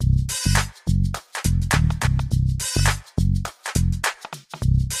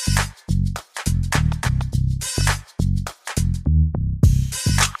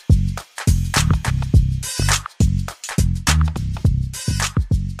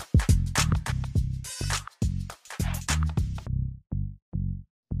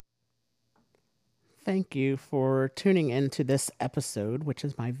thank you for tuning into this episode, which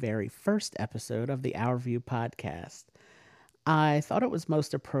is my very first episode of the Our View podcast. I thought it was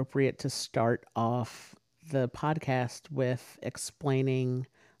most appropriate to start off the podcast with explaining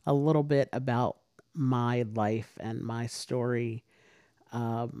a little bit about my life and my story,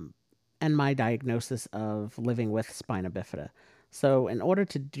 um, and my diagnosis of living with spina bifida. So, in order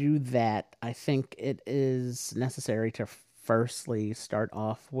to do that, I think it is necessary to firstly start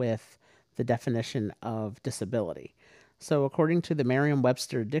off with the definition of disability. So, according to the Merriam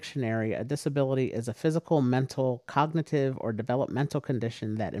Webster Dictionary, a disability is a physical, mental, cognitive, or developmental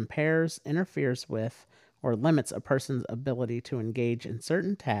condition that impairs, interferes with, or limits a person's ability to engage in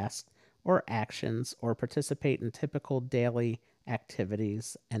certain tasks or actions or participate in typical daily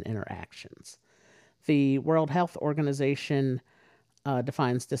activities and interactions. The World Health Organization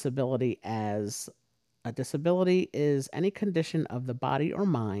defines disability as a disability is any condition of the body or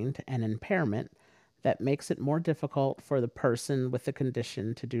mind, an impairment that makes it more difficult for the person with the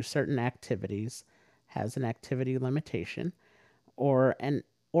condition to do certain activities, has an activity limitation, or an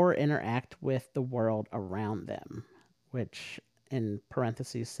or interact with the world around them, which in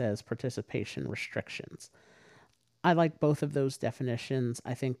parentheses says participation restrictions. I like both of those definitions.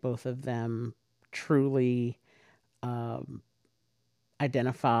 I think both of them truly um,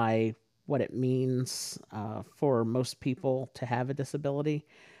 identify what it means for most people to have a disability.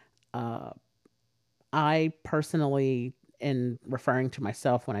 Uh, I personally, in referring to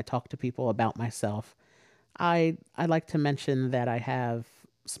myself when I talk to people about myself, I like to mention that I have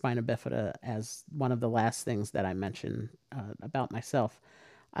spina bifida as one of the last things that I mention about myself.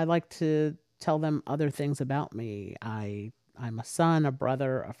 I like to tell them other things about me. I'm a son, a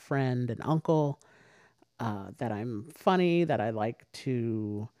brother, a friend, an uncle. That I'm funny. That I like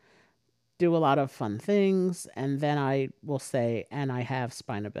to do a lot of fun things, and then I will say, and I have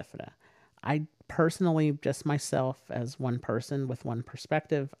spina bifida. I personally, just myself as one person with one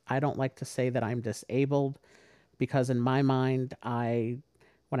perspective, I don't like to say that I'm disabled because in my mind,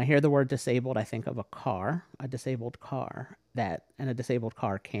 when I hear the word disabled, I think of a car, a disabled car and a disabled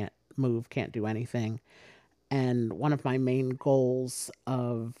car can't move, can't do anything. And one of my main goals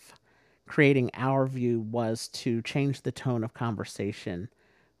of creating Our View was to change the tone of conversation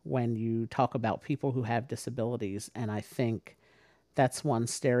when you talk about people who have disabilities. And I think that's one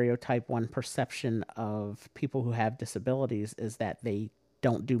stereotype, one perception of people who have disabilities is that they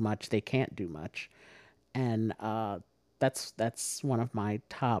don't do much, they can't do much. And that's one of my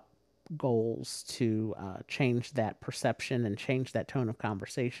top goals to change that perception and change that tone of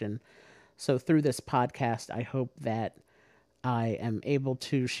conversation. So through this podcast, I hope that I am able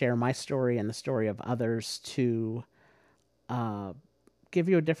to share my story and the story of others to uh, give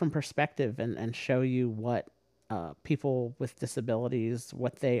you a different perspective and show you what people with disabilities,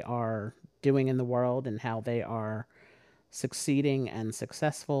 what they are doing in the world and how they are succeeding and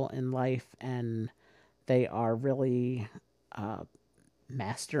successful in life. And they are really uh,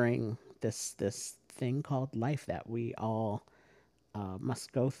 mastering this thing called life that we all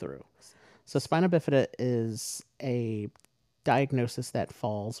must go through. So spina bifida is a diagnosis that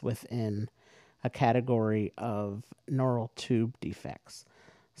falls within a category of neural tube defects.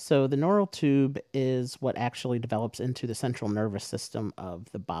 So the neural tube is what actually develops into the central nervous system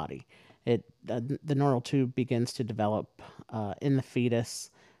of the body. The neural tube begins to develop in the fetus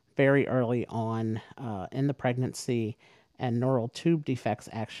very early on in the pregnancy, and neural tube defects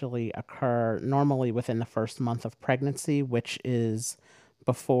actually occur normally within the first month of pregnancy, which is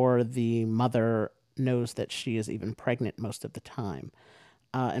before the mother knows that she is even pregnant most of the time.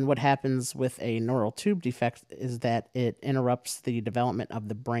 And what happens with a neural tube defect is that it interrupts the development of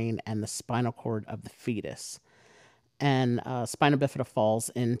the brain and the spinal cord of the fetus. And spina bifida falls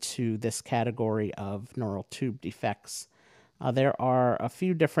into this category of neural tube defects. There are a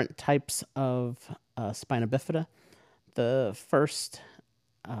few different types of spina bifida. The first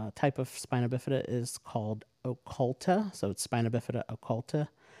type of spina bifida is called occulta, so it's spina bifida occulta,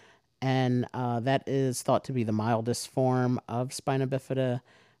 and that is thought to be the mildest form of spina bifida,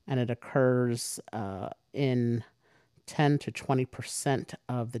 and it occurs in 10 to 20%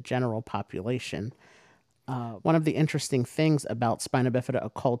 of the general population. One of the interesting things about spina bifida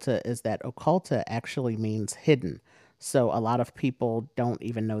occulta is that occulta actually means hidden. So a lot of people don't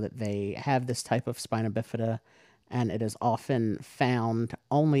even know that they have this type of spina bifida, and it is often found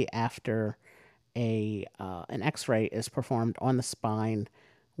only after an X-ray is performed on the spine,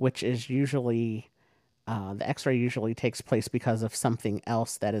 which is usually the X-ray usually takes place because of something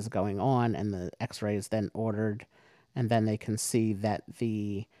else that is going on, and the X-ray is then ordered, and then they can see that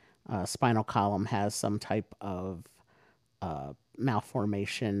the spinal column has some type of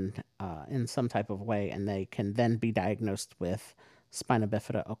malformation in some type of way, and they can then be diagnosed with spina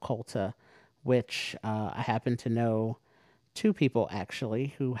bifida occulta, which I happen to know two people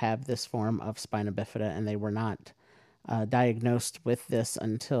actually who have this form of spina bifida, and they were not diagnosed with this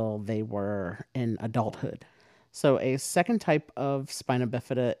until they were in adulthood. So, a second type of spina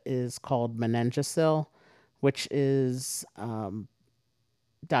bifida is called meningocele, which is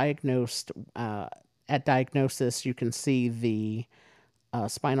diagnosed. At diagnosis, you can see the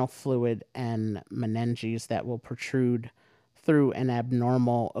spinal fluid and meninges that will protrude through an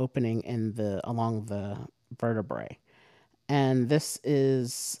abnormal opening along the vertebrae. And this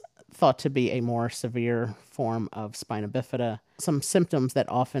is thought to be a more severe form of spina bifida. Some symptoms that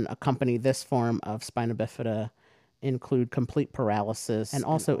often accompany this form of spina bifida include complete paralysis and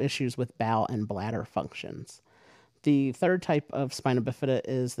also issues with bowel and bladder functions. The third type of spina bifida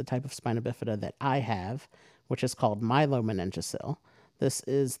is the type of spina bifida that I have, which is called myelomeningocele. This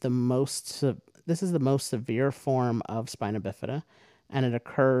is the most severe form of spina bifida, and it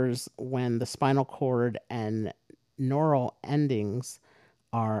occurs when the spinal cord and neural endings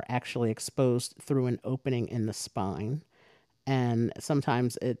are actually exposed through an opening in the spine. And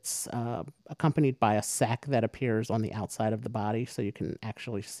sometimes it's accompanied by a sac that appears on the outside of the body, so you can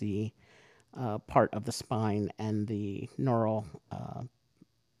actually see part of the spine and the neural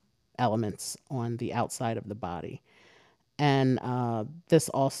elements on the outside of the body. And this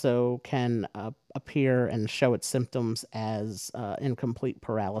also can appear and show its symptoms as incomplete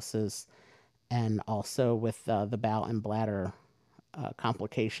paralysis, and also with the bowel and bladder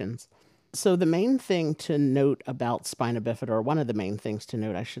complications. So the main thing to note about spina bifida, or one of the main things to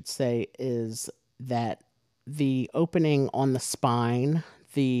note, I should say, is that the opening on the spine,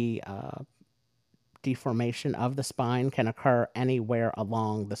 the deformation of the spine, can occur anywhere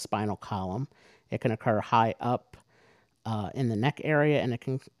along the spinal column. It can occur high up in the neck area, and it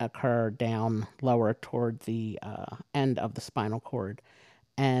can occur down lower toward the end of the spinal cord.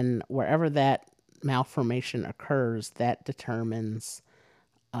 And wherever that malformation occurs, that determines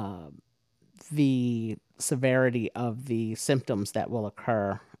the severity of the symptoms that will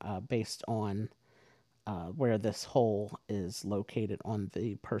occur based on where this hole is located on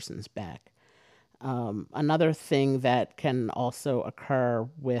the person's back. Another thing that can also occur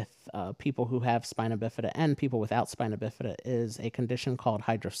with people who have spina bifida and people without spina bifida is a condition called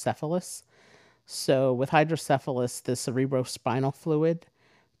hydrocephalus. So with hydrocephalus, the cerebrospinal fluid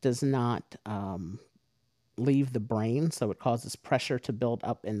does not leave the brain, so it causes pressure to build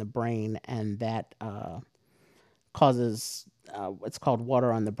up in the brain, and that causes it's called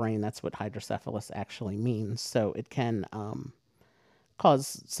water on the brain. That's what hydrocephalus actually means. So it can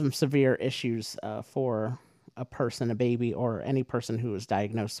cause some severe issues for a person, a baby, or any person who is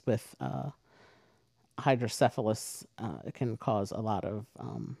diagnosed with hydrocephalus. It can cause a lot of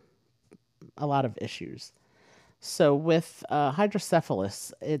issues. So with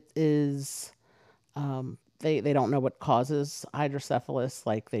hydrocephalus, it is they don't know what causes hydrocephalus,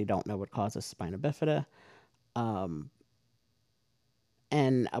 like they don't know what causes spina bifida.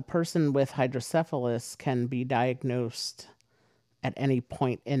 And a person with hydrocephalus can be diagnosed at any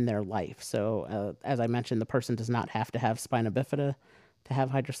point in their life. So as I mentioned, the person does not have to have spina bifida to have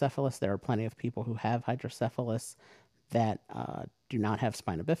hydrocephalus. There are plenty of people who have hydrocephalus that do not have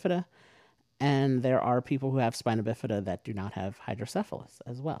spina bifida. And there are people who have spina bifida that do not have hydrocephalus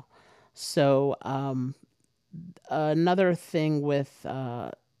as well. So another thing with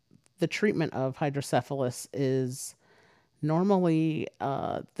the treatment of hydrocephalus is normally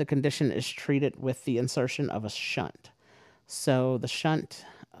the condition is treated with the insertion of a shunt. So the shunt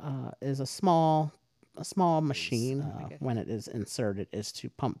is a small machine. When it is inserted, is to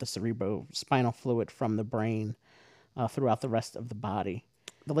pump the cerebrospinal fluid from the brain throughout the rest of the body.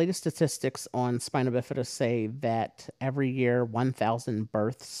 The latest statistics on spina bifida say that every year 1,000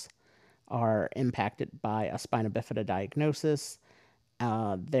 births are impacted by a spina bifida diagnosis.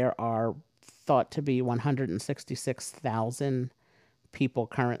 There are thought to be 166,000 people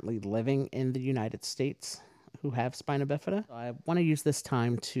currently living in the United States who have spina bifida. So I want to use this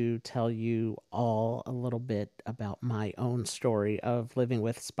time to tell you all a little bit about my own story of living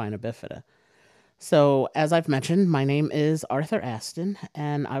with spina bifida. So, as I've mentioned, my name is Arthur Aston,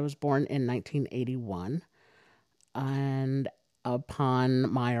 and I was born in 1981. And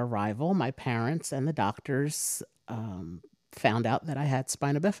upon my arrival, my parents and the doctors found out that I had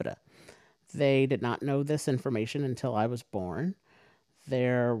spina bifida. They did not know this information until I was born.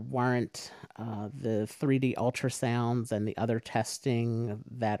 There weren't the 3D ultrasounds and the other testing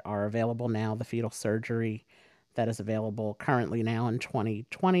that are available now, the fetal surgery that is available currently now in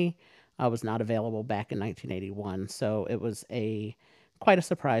 2020. was not available back in 1981. So it was quite a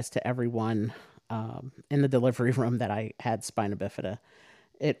surprise to everyone in the delivery room that I had spina bifida.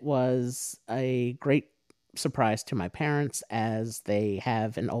 It was a great surprise to my parents as they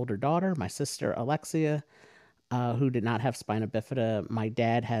have an older daughter, my sister Alexia, who did not have spina bifida. My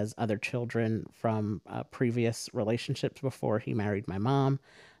dad has other children from previous relationships before he married my mom.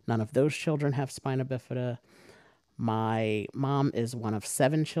 None of those children have spina bifida. My mom is one of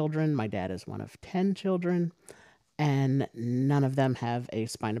 7 children. My dad is one of 10 children, and none of them have a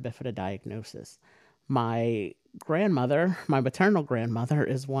spina bifida diagnosis. My grandmother, my maternal grandmother,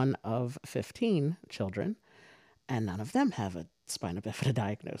 is one of 15 children, and none of them have a spina bifida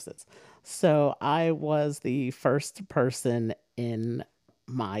diagnosis. So I was the first person in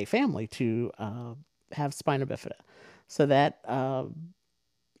my family to have spina bifida. So that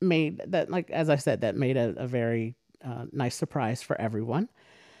made that, like as I said, that made a very nice surprise for everyone.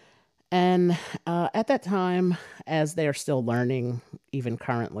 And at that time, as they are still learning, even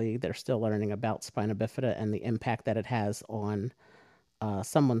currently, they're still learning about spina bifida and the impact that it has on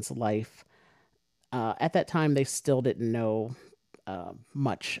someone's life. At that time, they still didn't know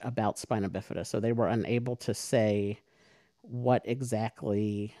much about spina bifida, so they were unable to say what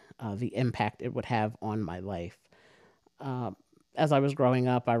exactly the impact it would have on my life. Uh, as I was growing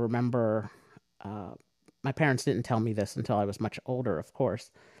up, I remember uh, my parents didn't tell me this until I was much older, of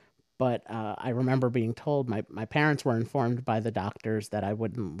course. But I remember being told, my parents were informed by the doctors that I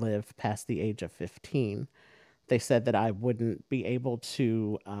wouldn't live past the age of 15. They said that I wouldn't be able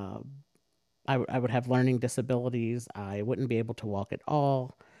to, I would have learning disabilities. I wouldn't be able to walk at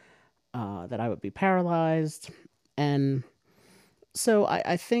all, that I would be paralyzed. And so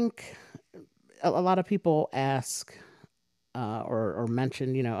I think a lot of people ask or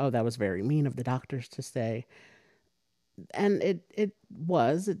mention, oh, that was very mean of the doctors to say. And it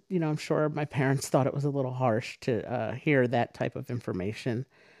was, I'm sure my parents thought it was a little harsh to hear that type of information.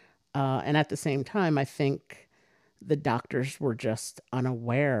 And at the same time, I think the doctors were just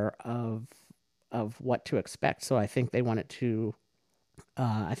unaware of what to expect. So I think they wanted to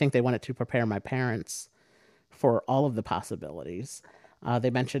prepare my parents for all of the possibilities.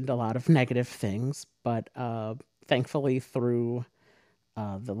 They mentioned a lot of negative things, but thankfully, through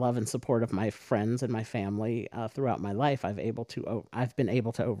the love and support of my friends and my family throughout my life, I've been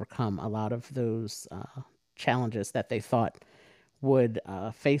able to overcome a lot of those challenges that they thought would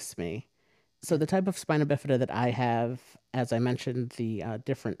face me. So the type of spina bifida that I have, as I mentioned, the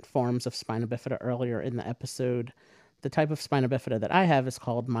different forms of spina bifida earlier in the episode, the type of spina bifida that I have is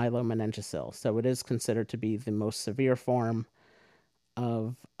called myelomeningocele. So it is considered to be the most severe form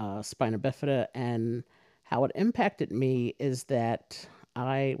of spina bifida, and how it impacted me is that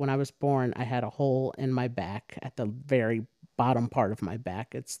when I was born, I had a hole in my back at the very bottom part of my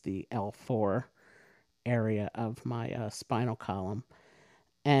back. It's the L4 area of my spinal column,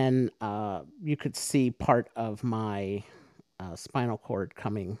 and you could see part of my spinal cord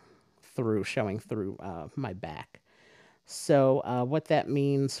showing through my back. So what that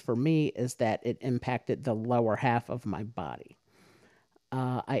means for me is that it impacted the lower half of my body.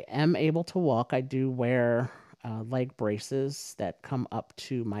 I am able to walk. I do wear leg braces that come up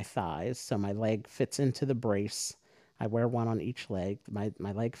to my thighs, so my leg fits into the brace. I wear one on each leg. My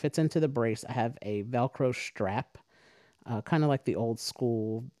leg fits into the brace. I have a Velcro strap, kind of like the old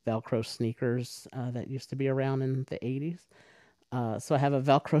school Velcro sneakers that used to be around in the 80s. So I have a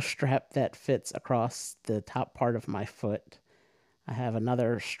Velcro strap that fits across the top part of my foot. I have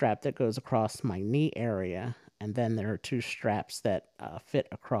another strap that goes across my knee area, and then there are 2 straps that fit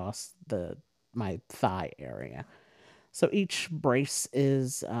across my thigh area. So each brace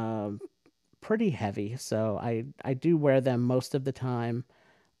is pretty heavy, so I do wear them most of the time.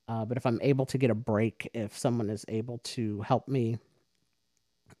 But if I'm able to get a break, if someone's able to help me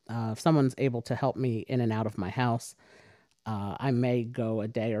in and out of my house, I may go a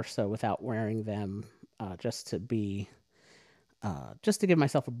day or so without wearing them, just to give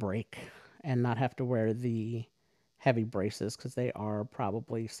myself a break and not have to wear the heavy braces, because they are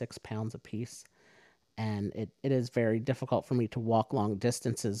probably 6 pounds a piece. And it is very difficult for me to walk long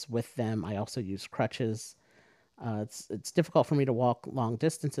distances with them. I also use crutches. It's difficult for me to walk long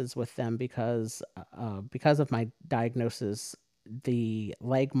distances with them because of my diagnosis. The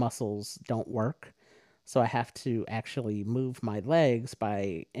leg muscles don't work, so I have to actually move my legs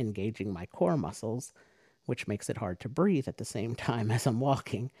by engaging my core muscles, which makes it hard to breathe at the same time as I'm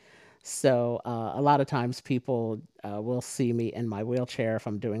walking. So a lot of times people will see me in my wheelchair if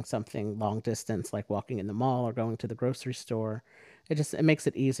I'm doing something long distance, like walking in the mall or going to the grocery store. It makes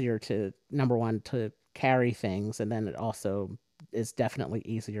it easier to, number one, to carry things, and then it also is definitely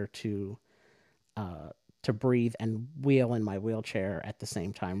easier uh, to breathe and wheel in my wheelchair at the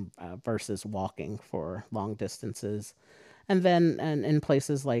same time versus walking for long distances. And then and in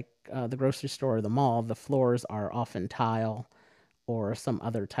places like the grocery store or the mall, the floors are often tile or some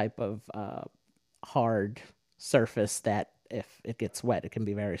other type of hard surface that if it gets wet, it can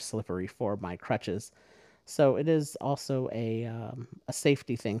be very slippery for my crutches. So it is also a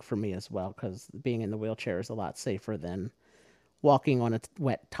safety thing for me as well, because being in the wheelchair is a lot safer than walking on a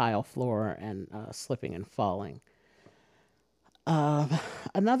wet tile floor and slipping and falling. Uh,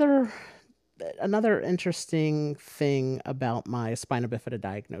 another another interesting thing about my spina bifida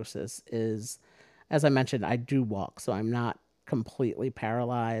diagnosis is, as I mentioned, I do walk, so I'm not completely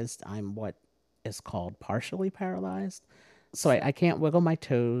paralyzed. I'm what is called partially paralyzed. So I can't wiggle my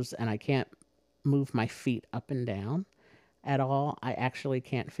toes and I can't move my feet up and down at all. I actually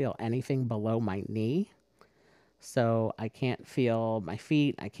can't feel anything below my knee. So I can't feel my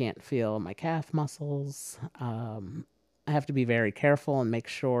feet. I can't feel my calf muscles. I have to be very careful and make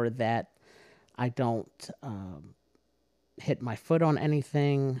sure that I don't hit my foot on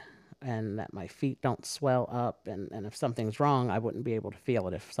anything and that my feet don't swell up. And if something's wrong, I wouldn't be able to feel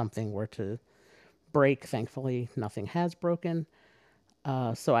it. If something were to break, thankfully, nothing has broken.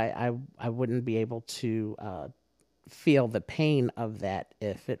 So I wouldn't be able to feel the pain of that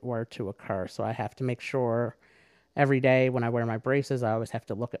if it were to occur. So I have to make sure every day when I wear my braces, I always have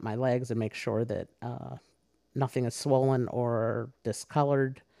to look at my legs and make sure that nothing is swollen or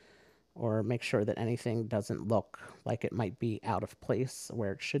discolored, or make sure that anything doesn't look like it might be out of place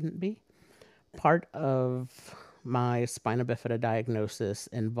where it shouldn't be. Part of my spina bifida diagnosis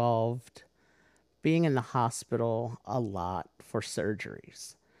involved being in the hospital a lot for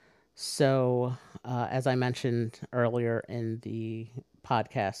surgeries. So, as I mentioned earlier in the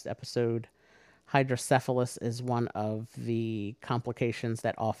podcast episode, hydrocephalus is one of the complications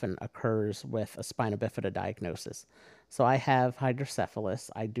that often occurs with a spina bifida diagnosis. So I have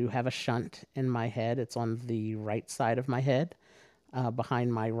hydrocephalus. I do have a shunt in my head. It's on the right side of my head,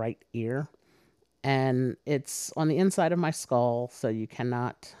 behind my right ear. And it's on the inside of my skull, so you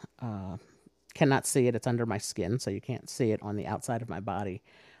cannot see it. It's under my skin, so you can't see it on the outside of my body.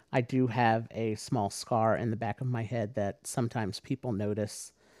 I do have a small scar in the back of my head that sometimes people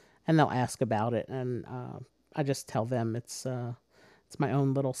notice, and they'll ask about it, and I just tell them it's my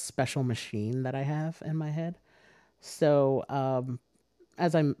own little special machine that I have in my head. So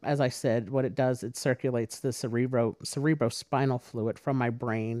as I said, what it does, it circulates the cerebrospinal fluid from my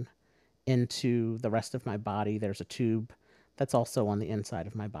brain into the rest of my body. There's a tube that's also on the inside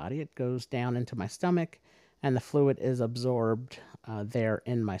of my body. It goes down into my stomach, and the fluid is absorbed there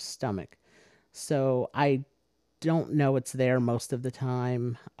in my stomach. So I don't know it's there most of the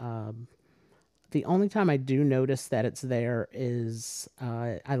time. The only time I do notice that it's there is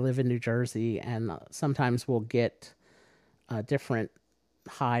I live in New Jersey, and sometimes we'll get different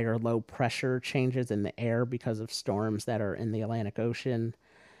high or low pressure changes in the air because of storms that are in the Atlantic Ocean.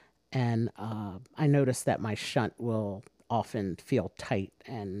 And I notice that my shunt will often feel tight,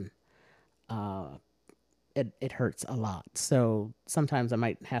 and uh, it hurts a lot. So sometimes I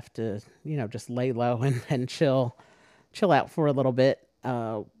might have to, just lay low and chill out for a little bit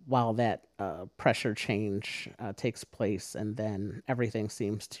while that pressure change takes place, and then everything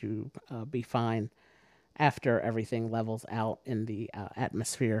seems to be fine after everything levels out in the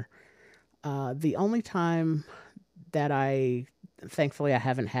atmosphere. The only time that thankfully, I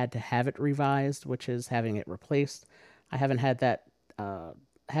haven't had to have it revised, which is having it replaced. I uh,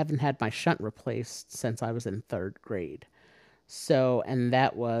 haven't had my shunt replaced since I was in third grade. So, and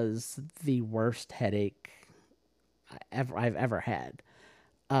that was the worst headache I've ever had.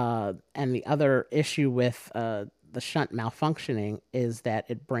 And the other issue with the shunt malfunctioning is that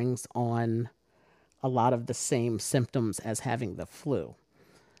it brings on a lot of the same symptoms as having the flu.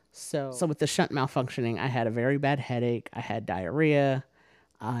 So with the shunt malfunctioning, I had a very bad headache. I had diarrhea.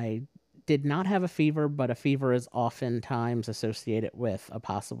 I did not have a fever, but a fever is oftentimes associated with a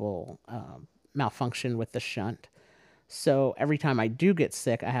possible malfunction with the shunt. So every time I do get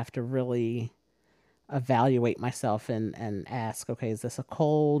sick, I have to really evaluate myself and ask, okay, is this a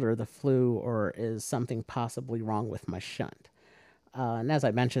cold or the flu, or is something possibly wrong with my shunt? And as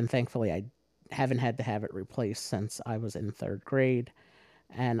I mentioned, thankfully, I haven't had to have it replaced since I was in third grade.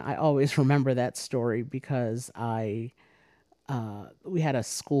 And I always remember that story because we had a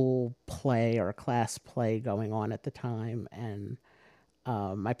school play or a class play going on at the time, and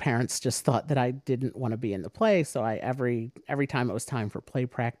my parents just thought that I didn't want to be in the play. So every time it was time for play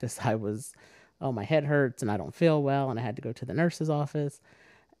practice, oh, my head hurts and I don't feel well, and I had to go to the nurse's office.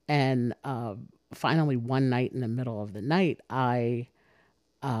 And finally one night in the middle of the night, I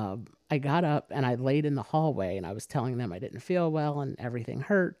got up and I laid in the hallway and I was telling them I didn't feel well and everything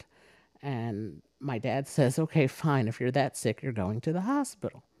hurt. And my dad says, "Okay, fine. If you're that sick, you're going to the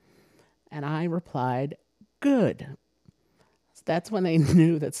hospital." And I replied, "Good." So that's when they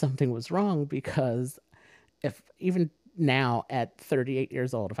knew that something was wrong, because if even now at 38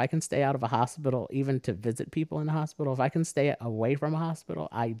 years old, if I can stay out of a hospital, even to visit people in the hospital, if I can stay away from a hospital,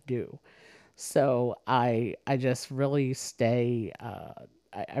 I do. So I just really stay.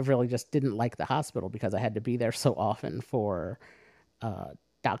 I really just didn't like the hospital because I had to be there so often for uh,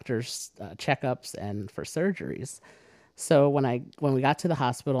 doctors' checkups and for surgeries. So when we got to the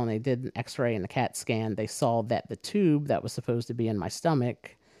hospital and they did an X-ray and a CAT scan, they saw that the tube that was supposed to be in my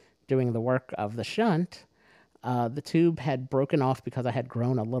stomach, doing the work of the shunt, the tube had broken off because I had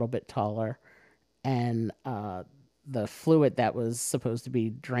grown a little bit taller, and the fluid that was supposed to be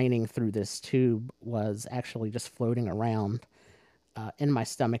draining through this tube was actually just floating around in my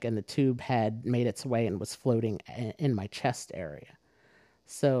stomach, and the tube had made its way and was floating in my chest area.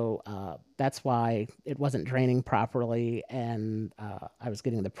 So that's why it wasn't draining properly, and I was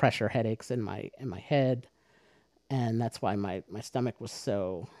getting the pressure headaches in my head, and that's why my stomach was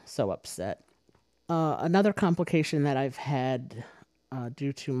so upset. Another complication that I've had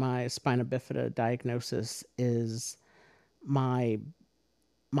due to my spina bifida diagnosis is my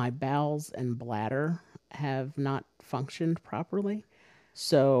my bowels and bladder have not functioned properly.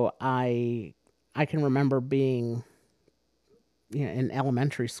 So I can remember being, in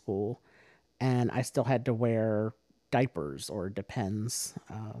elementary school, and I still had to wear diapers, or Depends,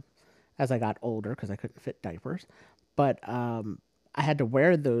 as I got older because I couldn't fit diapers. But I had to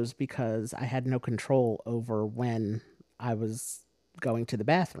wear those because I had no control over when I was going to the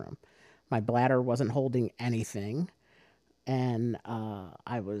bathroom. My bladder wasn't holding anything, and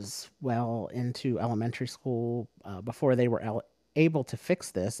I was well into elementary school before they were able to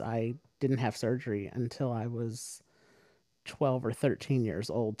fix this. I didn't have surgery until I was 12 or 13 years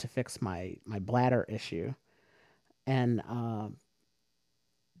old to fix my bladder issue. And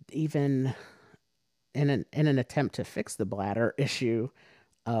even in an attempt to fix the bladder issue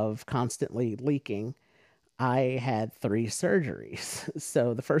of constantly leaking, I had three surgeries.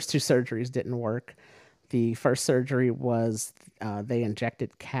 So the first two surgeries didn't work. The first surgery was they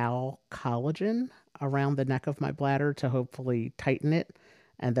injected collagen around the neck of my bladder to hopefully tighten it,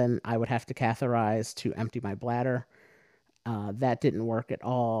 and then I would have to catheterize to empty my bladder. That didn't work at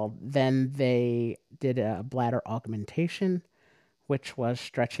all. Then they did a bladder augmentation, which was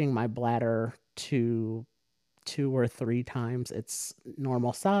stretching my bladder to two or three times its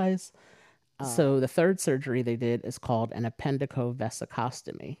normal size. So the third surgery they did is called an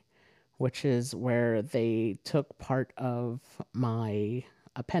appendicovesicostomy, which is where they took part of my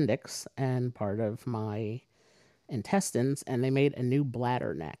appendix and part of my intestines, and they made a new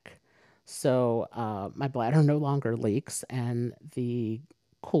bladder neck. So my bladder no longer leaks, and the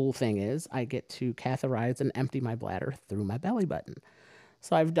cool thing is I get to catheterize and empty my bladder through my belly button.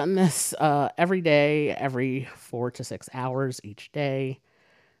 So I've done this every day, every 4 to 6 hours each day,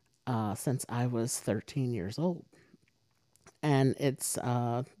 since I was 13 years old. And it's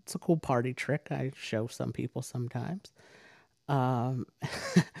a cool party trick I show some people sometimes. Um,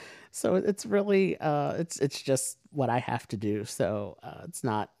 so it's really it's just what I have to do. So it's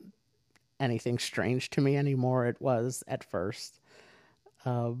not anything strange to me anymore. It was at first,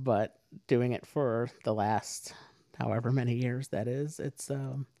 but doing it for the last however many years that is,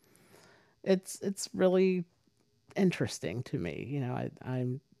 it's really interesting to me.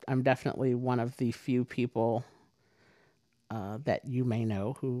 I'm definitely one of the few people that you may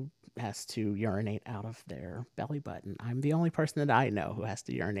know who has to urinate out of their belly button. I'm the only person that I know who has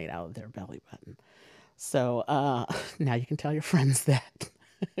to urinate out of their belly button. So now you can tell your friends that.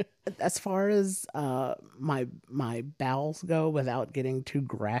 As far as my bowels go, without getting too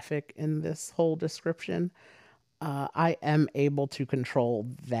graphic in this whole description, I am able to control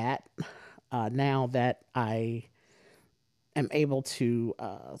that now that I am able to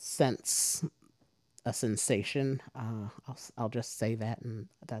sense a sensation. I'll just say that, and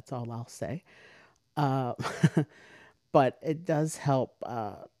that's all I'll say. Uh, but it does help.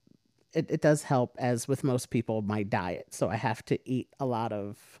 It does help, as with most people, my diet. So I have to eat a lot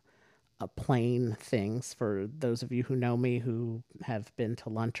of plain things. For those of you who know me, who have been to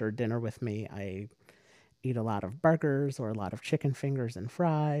lunch or dinner with me, I eat a lot of burgers or a lot of chicken fingers and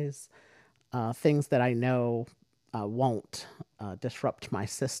fries, things that I know won't disrupt my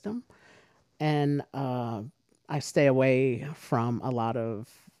system. And I stay away from a lot of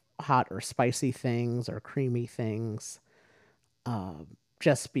hot or spicy things or creamy things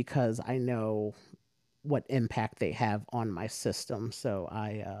just because I know what impact they have on my system. So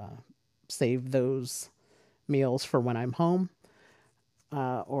I save those meals for when I'm home.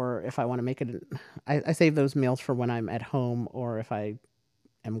 Or if I want to make it, I save those meals for when I'm at home, or if I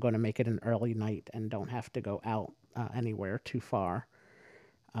am going to make it an early night and don't have to go out anywhere too far,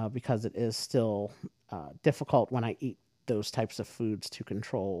 because it is still difficult when I eat those types of foods to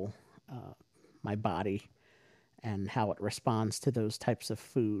control my body and how it responds to those types of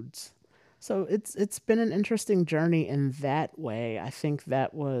foods. So it's been an interesting journey in that way. I think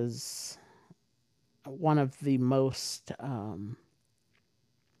that was one of the most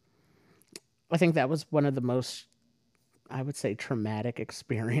I think that was one of the most, I would say, traumatic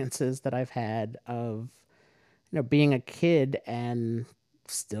experiences that I've had of, being a kid and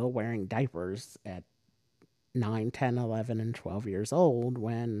still wearing diapers at 9, 10, 11, and 12 years old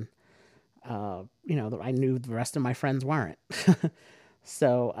when, I knew the rest of my friends weren't.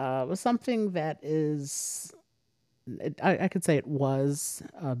 So it was something that I could say it was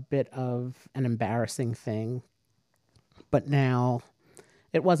a bit of an embarrassing thing, but now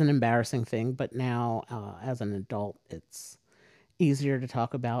it was an embarrassing thing, but now as an adult, it's easier to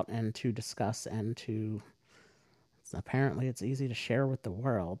talk about and to discuss and to apparently it's easy to share with the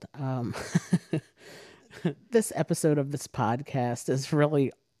world. This episode of this podcast is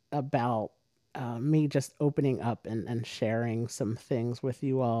really about me just opening up and sharing some things with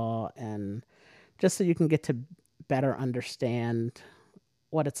you all, and just so you can get to better understand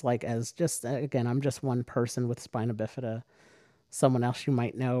what it's like as just, again, I'm just one person with spina bifida. Someone else you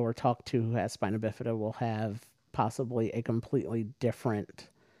might know or talk to who has spina bifida will have possibly uh, a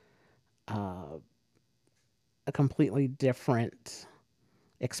completely different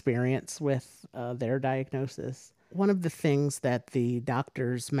experience with their diagnosis. One of the things that the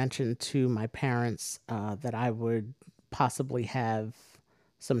doctors mentioned to my parents that I would possibly have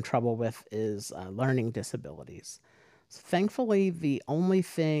some trouble with is learning disabilities. So thankfully, the only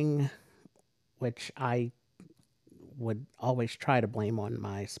thing which I would always try to blame on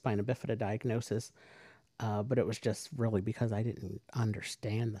my spina bifida diagnosis, but it was just really because I didn't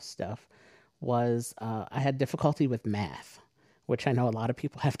understand the stuff, was I had difficulty with math, which I know a lot of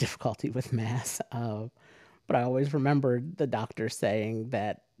people have difficulty with math. But I always remembered the doctor saying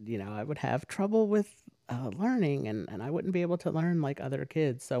that, I would have trouble with learning, and I wouldn't be able to learn like other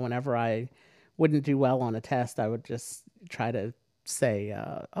kids. So whenever I wouldn't do well on a test, I would just try to say,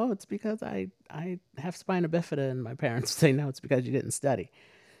 oh, it's because I have spina bifida. And my parents would say, no, it's because you didn't study,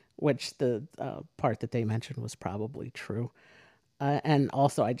 which the part that they mentioned was probably true. And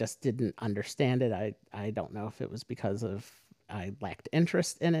also, I just didn't understand it. I don't know if it was because of I lacked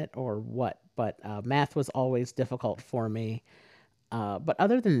interest in it or what, but math was always difficult for me. But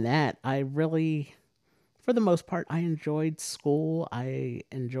other than that, I really, for the most part, I enjoyed school. I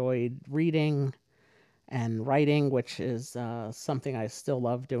enjoyed reading and writing, which is something I still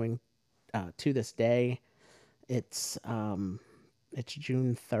love doing to this day. It's um, it's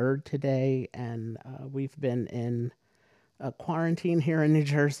June 3rd today, and we've been in a quarantine here in New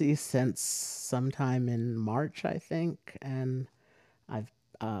Jersey since sometime in March, I think, and I've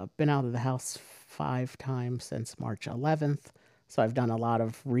been out of the house 5 times since March 11th. So I've done a lot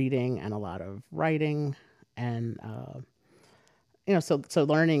of reading and a lot of writing, and so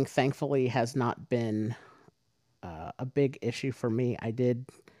learning, thankfully, has not been a big issue for me.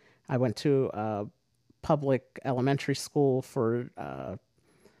 I went to a public elementary school for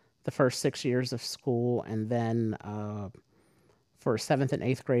the first 6 years of school, and then for seventh and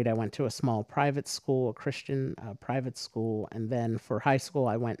eighth grade, I went to a small private school, a Christian private school, and then for high school,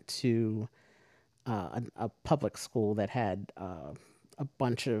 I went to a public school that had a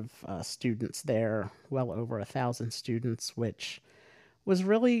bunch of students there, well over 1,000 students, which was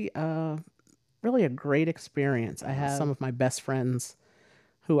really a great experience. I have some of my best friends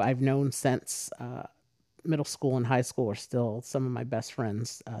who I've known since middle school and high school are still some of my best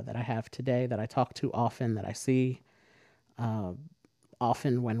friends that I have today, that I talk to often, that I see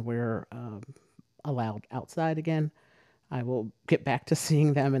often when we're allowed outside again. I will get back to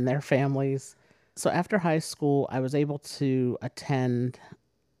seeing them and their families. So after high school, I was able to attend,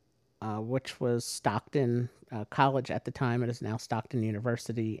 which was Stockton College at the time. It is now Stockton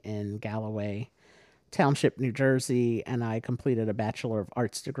University in Galloway Township, New Jersey, and I completed a Bachelor of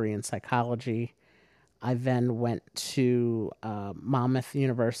Arts degree in psychology. I then went to Monmouth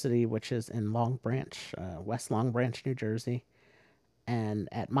University, which is in Long Branch, West Long Branch, New Jersey. And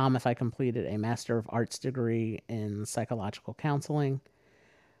at Monmouth, I completed a Master of Arts degree in psychological counseling.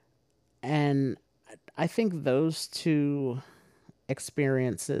 And I think those two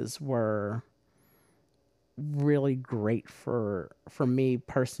experiences were really great for me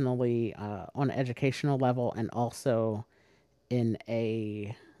personally, on an educational level, and also in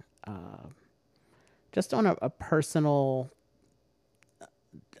a just on a personal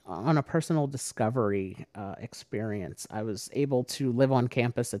discovery experience. I was able to live on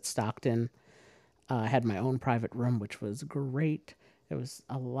campus at Stockton. I had my own private room, which was great. It was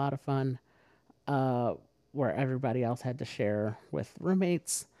a lot of fun, uh, where everybody else had to share with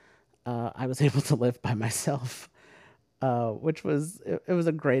roommates. I was able to live by myself, which was it was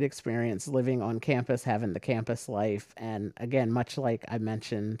a great experience living on campus, having the campus life, and again, much like I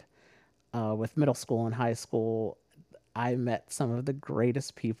mentioned with middle school and high school, I met some of the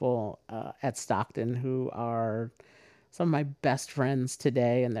greatest people at Stockton who are some of my best friends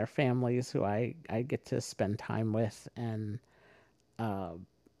today, and their families who I get to spend time with, and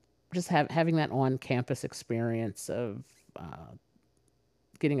just having that on campus experience of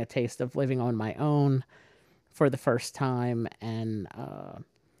getting a taste of living on my own for the first time, and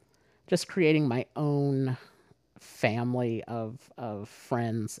just creating my own family of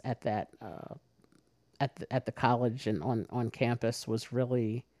friends at that at the college and on campus was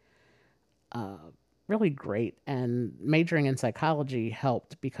really great. And majoring in psychology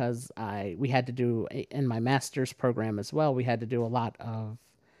helped because I we had to do in my master's program as well. We had to do a lot of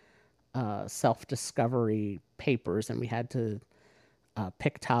self discovery papers, and we had to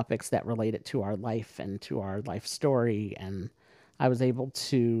pick topics that related to our life and to our life story. And I was able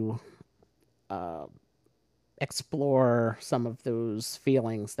to explore some of those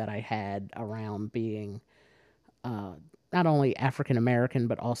feelings that I had around being not only African American,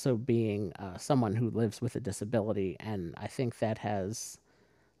 but also being someone who lives with a disability. And I think that has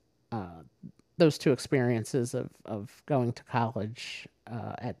those two experiences of going to college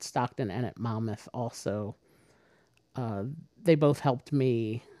at Stockton and at Monmouth also, uh, they both helped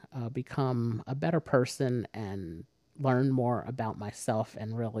me become a better person and learn more about myself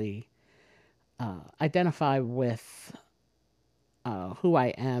and really identify with who I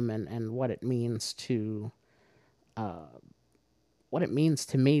am, and what it means to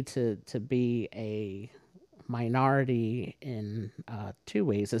me to be a minority in two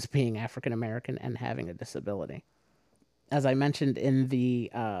ways, as being African American and having a disability. As I mentioned in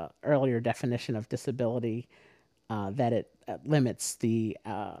the earlier definition of disability, that it limits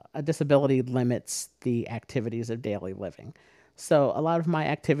a disability limits the activities of daily living. So a lot of my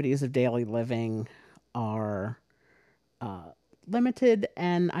activities of daily living are limited,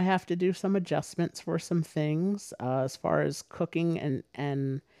 and I have to do some adjustments for some things as far as cooking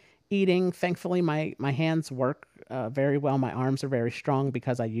and eating. Thankfully, my hands work very well. My arms are very strong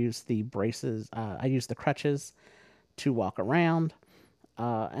because I use the braces. I use the crutches to walk around,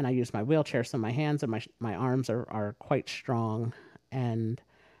 and I use my wheelchair. So my hands and my arms are quite strong, and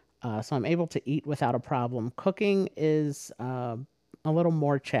so I'm able to eat without a problem. Cooking is a little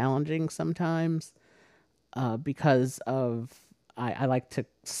more challenging sometimes because of I like to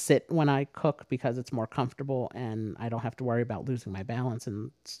sit when I cook because it's more comfortable and I don't have to worry about losing my balance and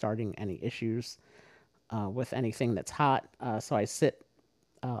starting any issues with anything that's hot. So I sit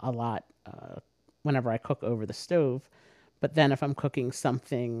a lot whenever I cook over the stove. But then if I'm cooking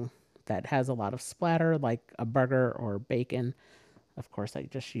something that has a lot of splatter, like a burger or bacon, of course I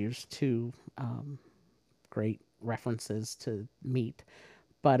just use two great references to meat.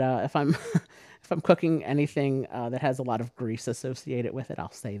 But if I'm if I'm cooking anything that has a lot of grease associated with it,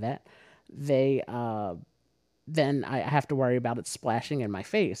 I'll say that they then I have to worry about it splashing in my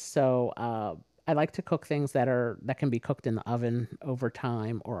face. So I like to cook things that can be cooked in the oven over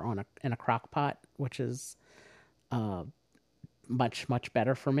time or on a in a crock pot, which is much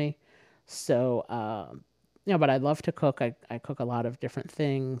better for me. So but I love to cook. I cook a lot of different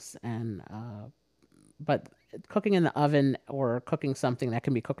things, and but cooking in the oven or cooking something that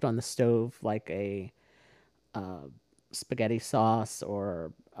can be cooked on the stove, like a spaghetti sauce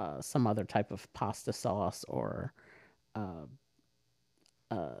or some other type of pasta sauce, or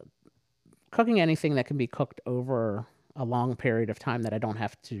cooking anything that can be cooked over a long period of time that I don't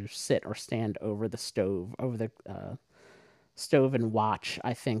have to sit or stand over the stove and watch,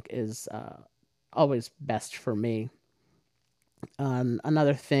 I think is always best for me.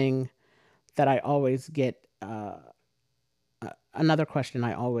 Another thing that I always get, another question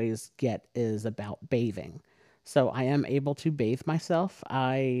I always get is about bathing. So I am able to bathe myself.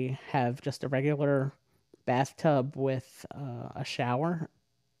 I have just a regular bathtub with a shower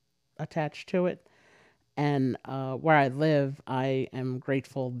attached to it. And where I live, I am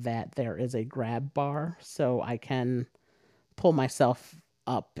grateful that there is a grab bar so I can pull myself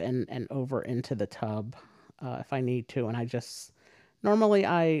up and over into the tub if I need to. And I just normally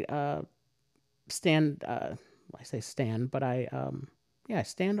I stand. I say stand, but yeah, I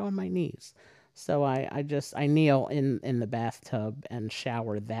stand on my knees. So I kneel in the bathtub and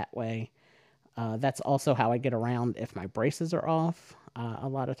shower that way. That's also how I get around if my braces are off. A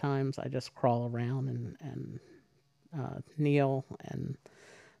lot of times I just crawl around and kneel and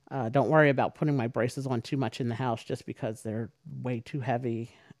don't worry about putting my braces on too much in the house just because they're way too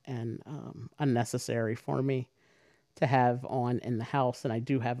heavy and unnecessary for me to have on in the house. And I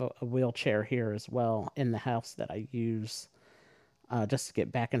do have a wheelchair here as well in the house that I use just to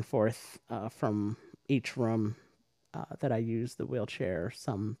get back and forth from each room that I use the wheelchair.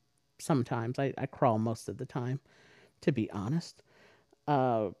 Sometimes I crawl most of the time, to be honest.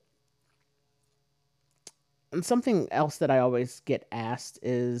 Uh, and something else that I always get asked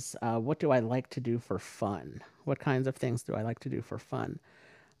is, what do I like to do for fun? What kinds of things do I like to do for fun?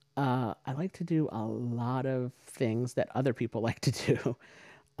 I like to do a lot of things that other people like to do.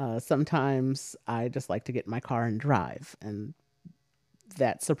 Sometimes I just like to get in my car and drive, and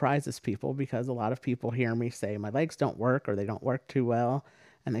that surprises people because a lot of people hear me say my legs don't work or they don't work too well,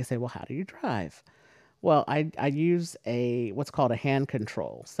 and they say, "Well, how do you drive?" Well, I use a what's called a hand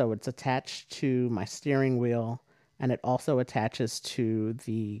control. So it's attached to my steering wheel and it also attaches to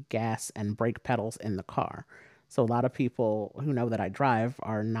the gas and brake pedals in the car. So a lot of people who know that I drive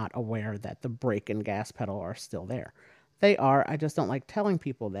are not aware that the brake and gas pedal are still there. They are. I just don't like telling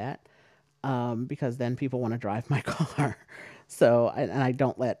people that because then people want to drive my car. And I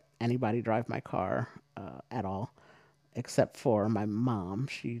don't let anybody drive my car at all except for my mom.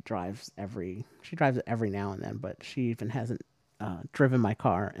 She drives it every now and then, but she even hasn't driven my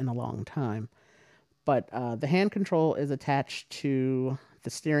car in a long time. But the hand control is attached to the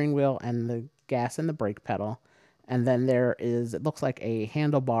steering wheel and the gas and the brake pedal. And then it looks like a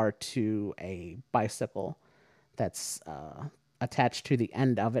handlebar to a bicycle that's attached to the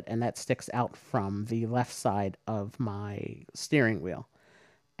end of it, and that sticks out from the left side of my steering wheel.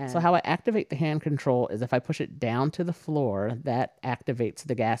 So how I activate the hand control is if I push it down to the floor, that activates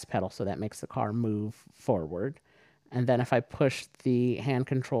the gas pedal, so that makes the car move forward. And then if I push the hand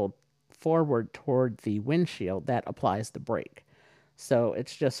control forward toward the windshield, that applies the brake. So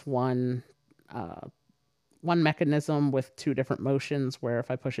it's just one mechanism with two different motions where if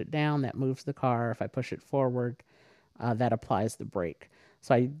I push it down, that moves the car. If I push it forward, that applies the brake.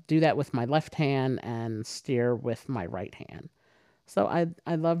 So I do that with my left hand and steer with my right hand. So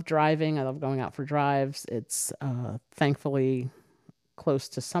I love driving. I love going out for drives. It's thankfully close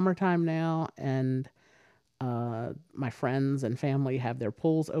to summertime now, and my friends and family have their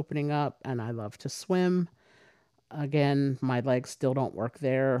pools opening up, and I love to swim. Again, my legs still don't work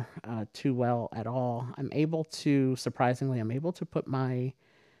there too well at all. Surprisingly, I'm able to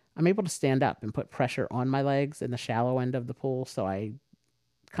stand up and put pressure on my legs in the shallow end of the pool. So I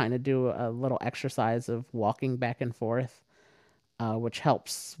kind of do a little exercise of walking back and forth, which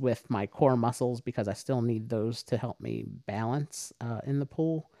helps with my core muscles because I still need those to help me balance in the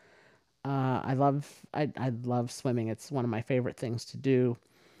pool. I love swimming. It's one of my favorite things to do.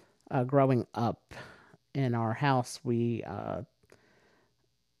 Growing up in our house, we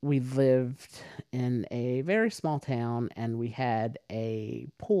lived in a very small town, and we had a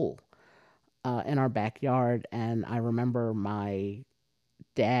pool in our backyard. And I remember my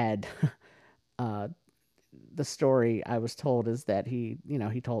dad. uh, the story I was told is that he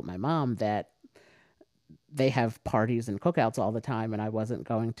told my mom that they have parties and cookouts all the time, and I wasn't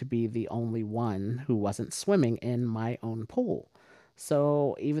going to be the only one who wasn't swimming in my own pool.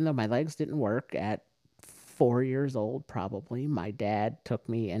 So even though my legs didn't work at 4 years old, probably, my dad took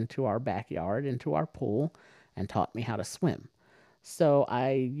me into our backyard, into our pool, and taught me how to swim. So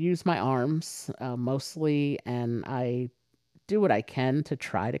I use my arms mostly, and I do what I can to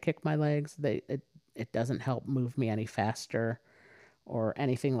try to kick my legs. It doesn't help move me any faster or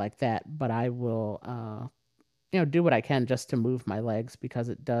anything like that, but I will do what I can just to move my legs because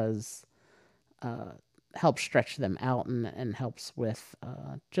it does uh, help stretch them out and helps with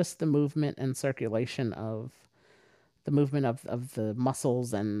just the movement and circulation of of the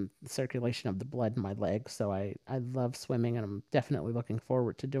muscles and circulation of the blood in my legs. So I love swimming, and I'm definitely looking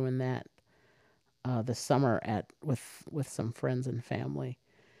forward to doing that this summer at with some friends and family.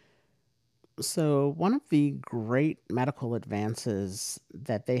 So, one of the great medical advances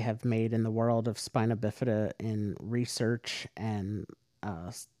that they have made in the world of spina bifida in research and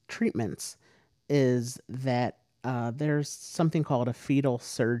treatments is that there's something called a fetal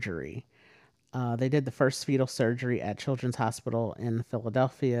surgery. They did the first fetal surgery at Children's Hospital in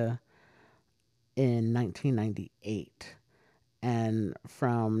Philadelphia in 1998. And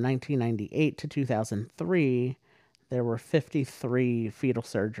from 1998 to 2003, there were 53 fetal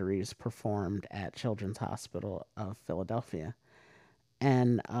surgeries performed at Children's Hospital of Philadelphia.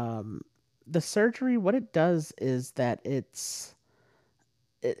 And the surgery, what it does is that it's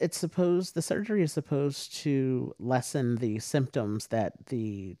supposed the surgery is supposed to lessen the symptoms that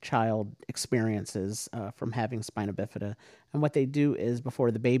the child experiences from having spina bifida. And what they do is before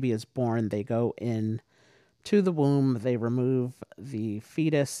the baby is born, they go in to the womb, they remove the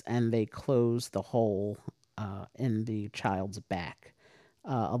fetus, and they close the hole in the child's back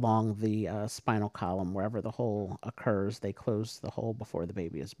along the spinal column. Wherever the hole occurs, they close the hole before the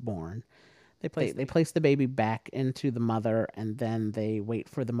baby is born. They place the baby back into the mother, and then they wait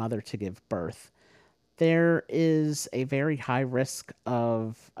for the mother to give birth. There is a very high risk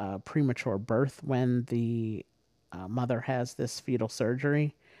of premature birth when the mother has this fetal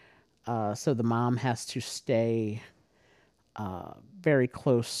surgery. So the mom has to stay very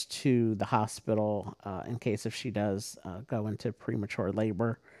close to the hospital in case if she does go into premature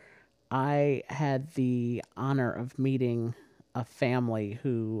labor. I had the honor of meeting a family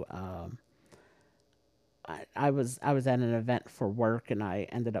who I was at an event for work, and I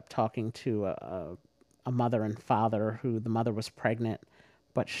ended up talking to a mother and father who the mother was pregnant,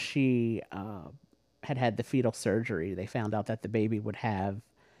 but she had had the fetal surgery. They found out that the baby would have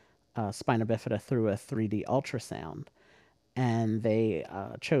spina bifida through a 3D ultrasound, and they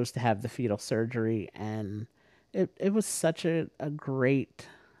chose to have the fetal surgery. And it was such a great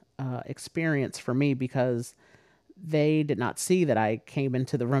experience for me because they did not see that I came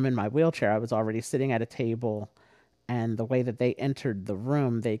into the room in my wheelchair. I was already sitting at a table, and the way that they entered the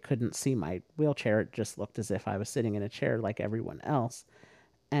room, they couldn't see my wheelchair. It just looked as if I was sitting in a chair like everyone else.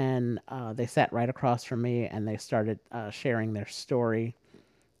 And they sat right across from me, and they started sharing their story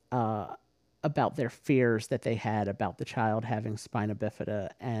about their fears that they had about the child having spina bifida.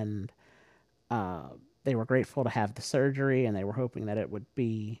 And they were grateful to have the surgery, and they were hoping that it would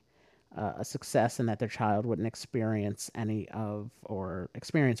be a success and that their child wouldn't experience any of or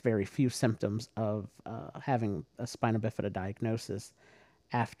experience very few symptoms of having a spina bifida diagnosis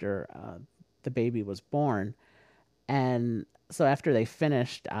after the baby was born. And so after they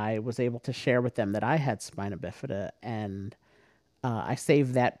finished, I was able to share with them that I had spina bifida, and I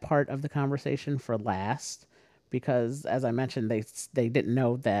saved that part of the conversation for last because, as I mentioned, they didn't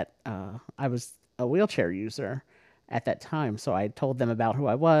know that I was a wheelchair user at that time. So I told them about who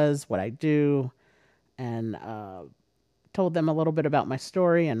I was, what I do, and told them a little bit about my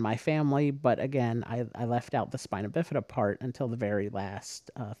story and my family. But again, I left out the spina bifida part until the very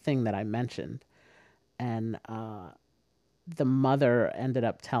last thing that I mentioned. And the mother ended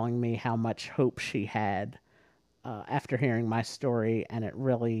up telling me how much hope she had after hearing my story, and it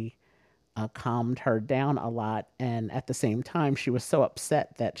really calmed her down a lot. And at the same time, she was so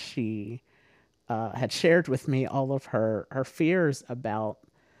upset that she had shared with me all of her fears about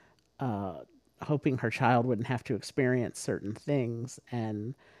hoping her child wouldn't have to experience certain things.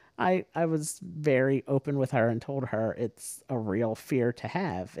 And I was very open with her and told her it's a real fear to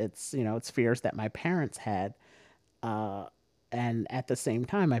have. It's, you know, it's fears that my parents had. And at the same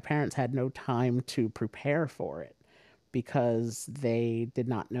time, my parents had no time to prepare for it because they did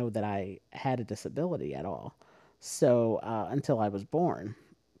not know that I had a disability at all. So until I was born.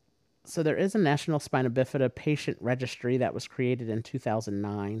 So there is a National Spina Bifida Patient Registry that was created in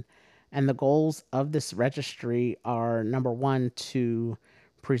 2009. And the goals of this registry are, number one, to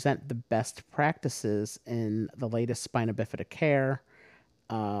present the best practices in the latest spina bifida care,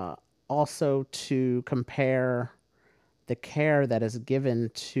 also to compare the care that is given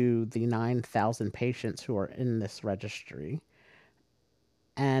to the 9,000 patients who are in this registry,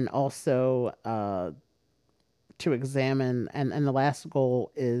 and also to examine, and the last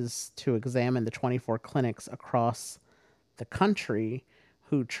goal is to examine the 24 clinics across the country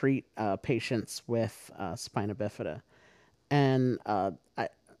who treat patients with spina bifida. And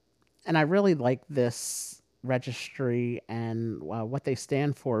I really like this registry and what they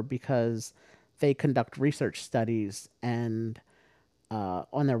stand for because they conduct research studies, and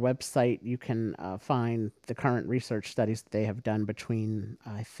on their website you can find the current research studies that they have done between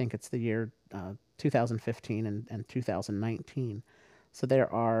I think it's the year 2015 and 2019. So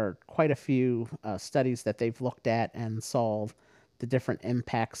there are quite a few studies that they've looked at and solved the different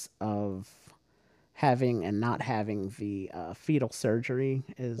impacts of having and not having the fetal surgery.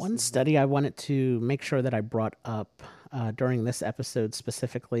 Is one study I wanted to make sure that I brought up during this episode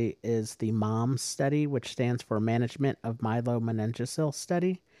specifically is the MOMS study, which stands for Management of Myelomeningocele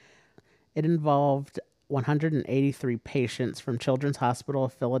Study. It involved 183 patients from Children's Hospital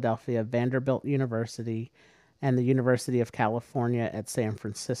of Philadelphia, Vanderbilt University, and the University of California at San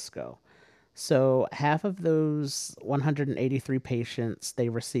Francisco. So half of those 183 patients, they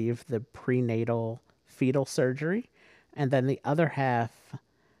received the prenatal fetal surgery, and then the other half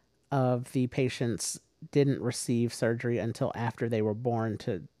of the patients didn't receive surgery until after they were born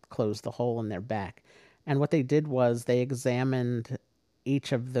to close the hole in their back. And what they did was they examined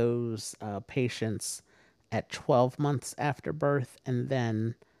each of those patients at 12 months after birth, and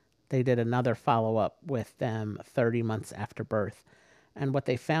then they did another follow up with them 30 months after birth. And what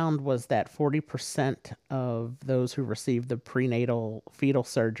they found was that 40% of those who received the prenatal fetal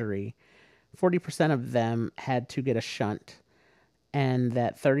surgery, 40% of them had to get a shunt, and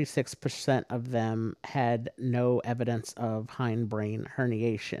that 36% of them had no evidence of hindbrain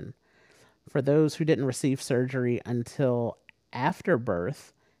herniation. For those who didn't receive surgery until after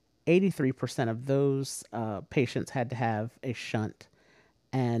birth, 83% of those patients had to have a shunt,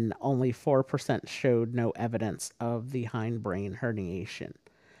 and only 4% showed no evidence of the hindbrain herniation.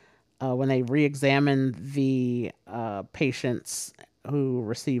 When they re-examined the patients who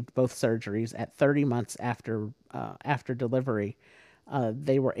received both surgeries at 30 months after delivery,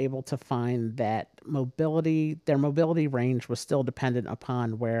 they were able to find that their mobility range was still dependent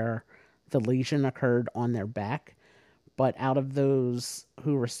upon where the lesion occurred on their back. But out of those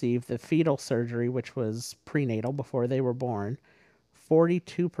who received the fetal surgery, which was prenatal before they were born,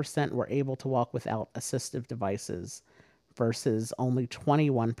 42% were able to walk without assistive devices versus only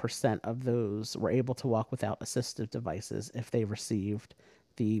 21% of those were able to walk without assistive devices if they received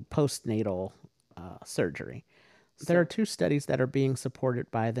the postnatal surgery. There are two studies that are being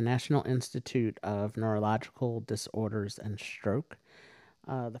supported by the National Institute of Neurological Disorders and Stroke.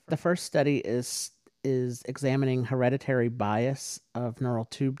 The first study is examining hereditary bias of neural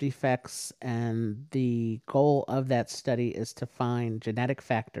tube defects, and the goal of that study is to find genetic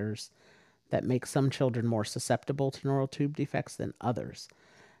factors that make some children more susceptible to neural tube defects than others.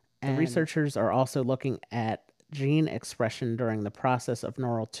 And researchers are also looking at gene expression during the process of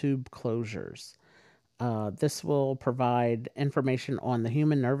neural tube closures. This will provide information on the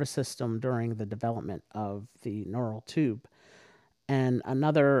human nervous system during the development of the neural tube. And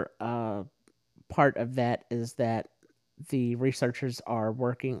another part of that is that the researchers are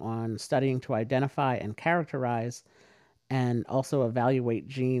working on studying to identify and characterize and also evaluate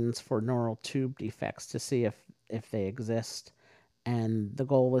genes for neural tube defects to see if they exist. And the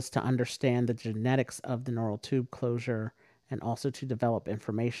goal is to understand the genetics of the neural tube closure and also to develop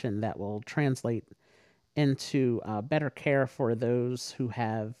information that will translate into better care for those who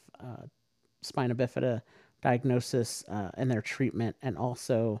have spina bifida diagnosis and their treatment, and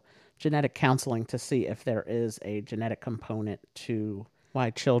also genetic counseling to see if there is a genetic component to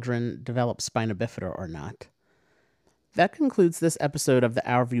why children develop spina bifida or not. That concludes this episode of the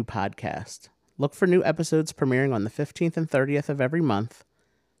Our View podcast. Look for new episodes premiering on the 15th and 30th of every month.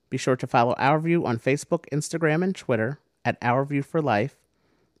 Be sure to follow Our View on Facebook, Instagram, and Twitter at Our View for Life.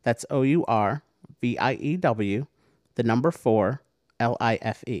 That's OURVIEW, the number 4,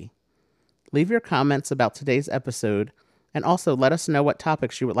 LIFE. Leave your comments about today's episode, and also let us know what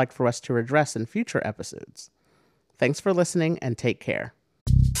topics you would like for us to address in future episodes. Thanks for listening, and take care.